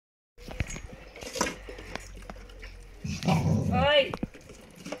Oi!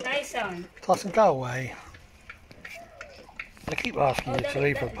 Tyson! Tyson, go away. They keep asking you to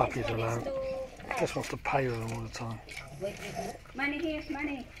leave the puppies alone. Just wants to play with them all the time. Wait. Money here,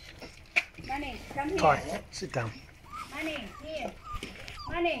 money. Money, come here. Ty, sit down. Money, here.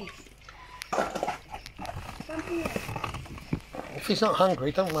 Money. Come here. If he's not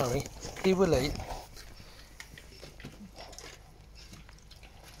hungry, don't worry. He will eat.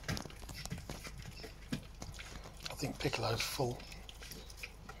 I think Piccolo's full.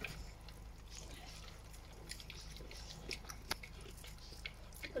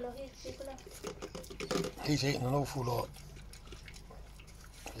 Piccolo here, Piccolo. He's eating an awful lot.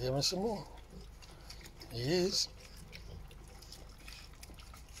 Is he having some more? He is.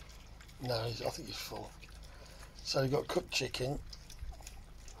 No, I think he's full. So you've got cooked chicken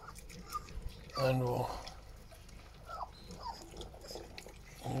and raw.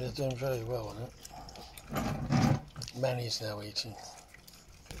 And they're doing very well on it. Manny's now eating.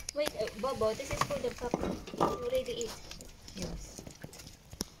 Wait, Bobo, this is for the puppy. You already eat. Yes.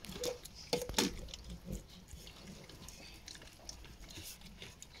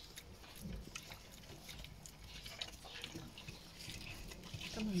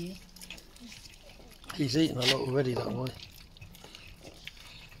 Come here. He's eaten a lot already, that boy.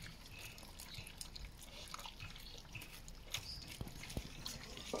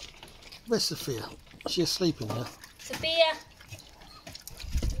 Where's Sophia? Is she asleep in there? Sophia!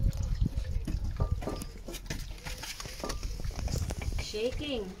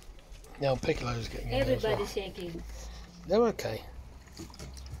 Shaking. Now Piccolo's getting in there as well. Everybody's shaking. They're okay.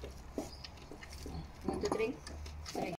 Want to drink?